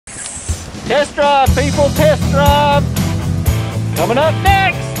Test drive, people, test drive. Coming up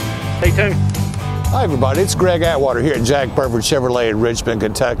next. Stay tuned. Hi everybody, it's Greg Atwater here at Jack Burford Chevrolet in Richmond,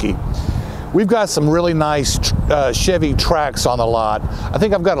 Kentucky. We've got some really nice Chevy Trax on the lot. I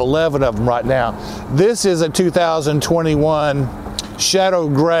think I've got 11 of them right now. This is a 2021 Shadow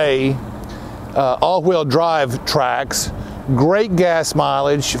Gray all-wheel drive Trax. Great gas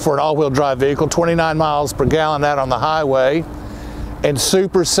mileage for an all-wheel drive vehicle, 29 miles per gallon out on the highway, and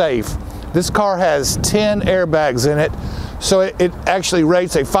super safe. This car has 10 airbags in it, so it actually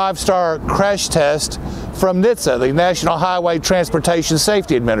rates a 5-star crash test from NHTSA, the National Highway Transportation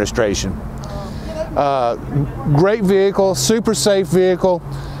Safety Administration. Great vehicle, super safe vehicle.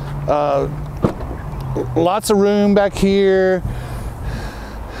 Lots of room back here.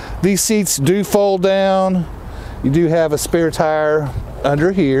 These seats do fold down. You do have a spare tire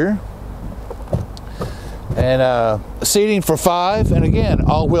under here. And seating for 5, and again,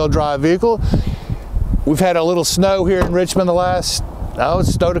 all-wheel drive vehicle. We've had a little snow here in Richmond it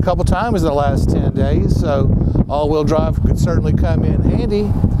snowed a couple times in the last 10 days, so all-wheel drive could certainly come in handy.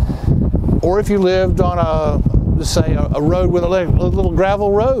 Or if you lived on let's say a road with a little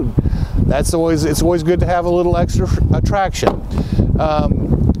gravel road, it's always good to have a little extra attraction.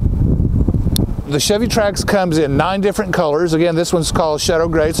 The Chevy Trax comes in 9 different colors. Again, this one's called Shadow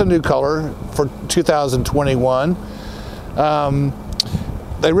Gray. It's a new color for 2021.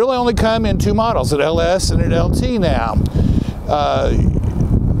 They really only come in 2 models, an LS and an LT now.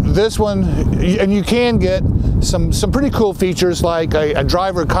 This one, and you can get some pretty cool features like a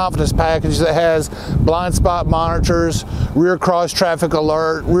driver confidence package that has blind spot monitors, rear cross traffic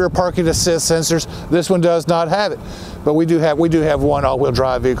alert, rear parking assist sensors. This one does not have it, but we do have one all-wheel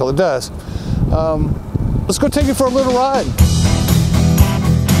drive vehicle that does. Let's go take it for a little ride.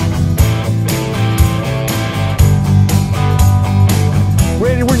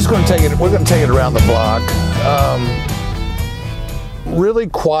 Randy, we're just going to take it. We're going to take it around the block. Really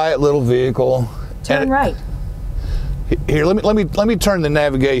quiet little vehicle. Turn right. Here, let me turn the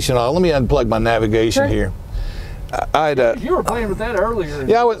navigation on. Let me unplug my navigation here. You were playing with that earlier.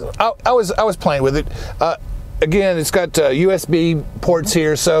 Yeah, I was playing with it. Again, it's got USB ports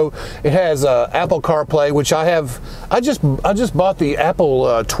here, so it has Apple CarPlay, which I have. I just bought the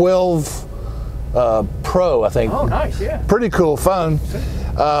Apple 12 Pro, I think. Oh, nice, yeah. Pretty cool phone.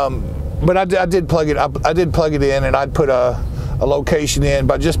 But I did plug it. I did plug it in, and I'd put a location in,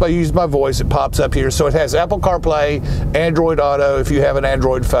 but just by using my voice, it pops up here. So it has Apple CarPlay, Android Auto if you have an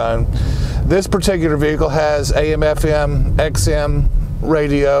Android phone. This particular vehicle has AM, FM, XM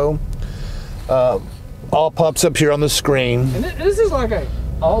radio. All pops up here on the screen. And this is like a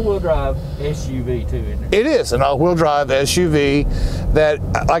all-wheel drive SUV too, isn't it? It is an all-wheel drive SUV that,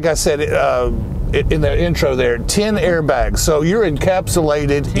 like I said, in the intro there, 10 airbags. So you're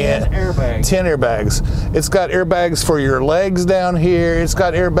encapsulated in 10 airbags. It's got airbags for your legs down here. It's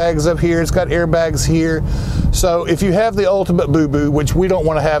got airbags up here. It's got airbags here. So if you have the ultimate boo-boo, which we don't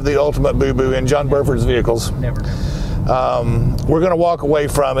want to have the ultimate boo-boo in John Burford's vehicles, never. We're going to walk away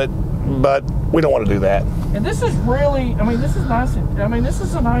from it, but we don't want to do that. And this is really, I mean, this is nice. This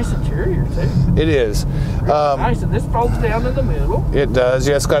is a nice interior too. It is. Nice, and this folds down in the middle. It does.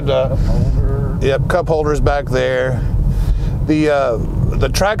 Yeah, it's got cup holders back there. The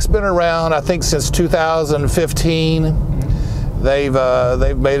Track's been around, I think, since 2015. Mm-hmm.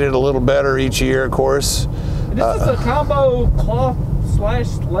 They've made it a little better each year, of course. And this is a combo cloth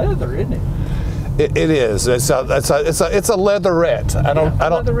 / leather, isn't it? It is. It's a leatherette.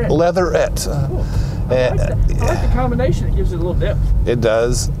 Leatherette. Cool. I like the combination. It gives it a little depth. It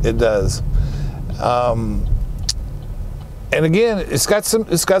does. It does. And again, it's got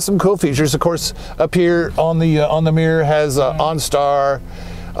some cool features. Of course, up here on the mirror has OnStar.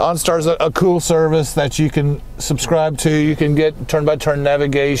 OnStar's a cool service that you can subscribe to. You can get turn-by-turn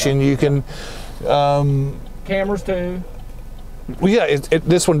navigation. You can cameras too. Well, yeah,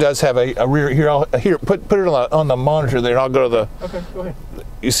 this one does have a rear here. Put it on the monitor there, and I'll go to the. Okay, go ahead.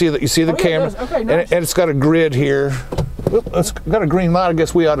 You see the camera, yeah, okay, nice. and it's got a grid here. It's got a green light. I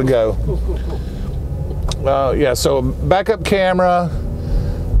guess we ought to go. Cool. Yeah, so backup camera,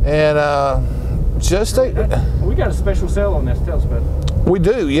 and we got a special sale on this. Tell us about it. We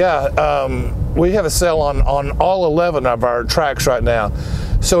do, yeah. We have a sale on all 11 of our Trax right now.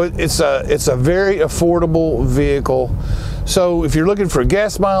 So it's a very affordable vehicle. So if you're looking for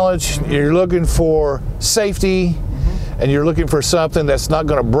gas mileage, you're looking for safety, and you're looking for something that's not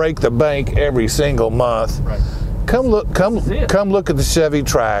going to break the bank every single month, right. come look at the Chevy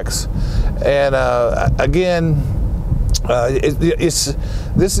Trax. And again,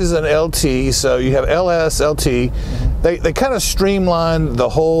 this is an LT, so you have LS, LT. They kind of streamlined the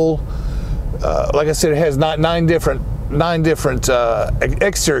whole like I said, it has nine different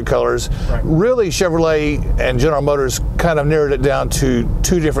exterior colors. Right. Really, Chevrolet and General Motors kind of narrowed it down to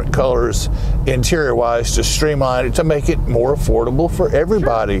 2 different colors interior-wise to streamline it, to make it more affordable for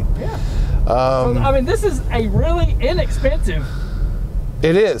everybody. Sure. Yeah. So, I mean, this is a really inexpensive.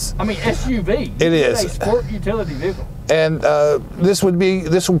 It is. I mean, SUV. It is a sport utility vehicle. And this would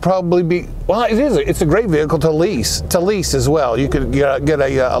probably be, well, it is. It's a great vehicle to lease as well. You could get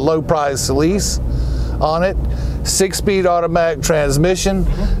a low price lease on it. 6-speed automatic transmission.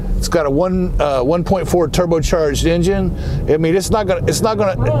 It's got a 1.4 turbocharged engine. I mean, it's not gonna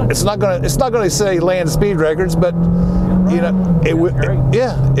say land speed records, but you know, it will.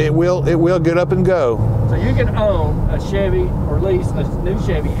 Yeah, it will get up and go. So you can own a Chevy or lease a new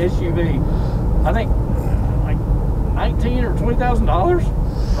Chevy SUV. I think like $19,000 or $20,000,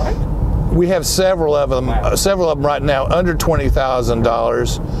 right? We have several of them. Wow. Several of them right now under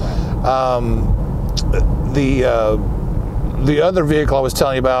 $20,000. The other vehicle I was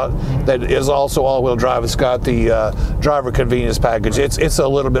telling you about that is also all-wheel drive, it's got the driver convenience package. It's a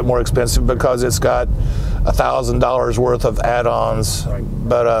little bit more expensive because it's got $1,000 worth of add-ons. Right.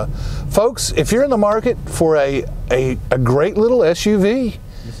 But folks, if you're in the market for a great little SUV,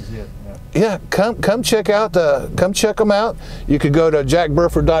 This is it. yeah, come check them out. You could go to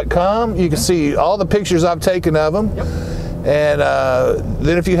jackburford.com. You can see all the pictures I've taken of them. Yep. And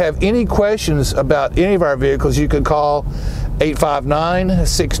then if you have any questions about any of our vehicles, you can call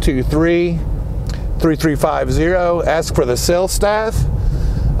 859-623-3350. Ask for the sales staff.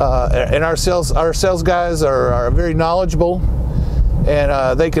 And our sales guys are very knowledgeable,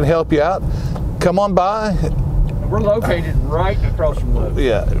 and they can help you out. Come on by. We're located right across from Lowe's.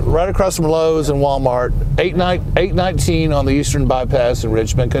 Yeah, right across from Lowe's and Walmart. 819 on the Eastern Bypass in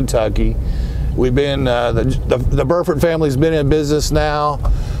Richmond, Kentucky. We've been, the Burford family's been in business now,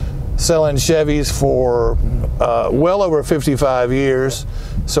 selling Chevys for well over 55 years.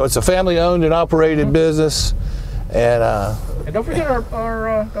 So it's a family-owned and operated business. And don't forget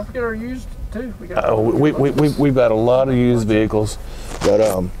our used too. We've got a lot of used vehicles. But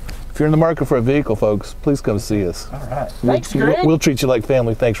if you're in the market for a vehicle, folks, please come see us. All right. Thanks, Greg. We'll treat you like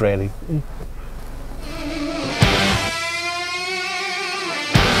family. Thanks, Randy.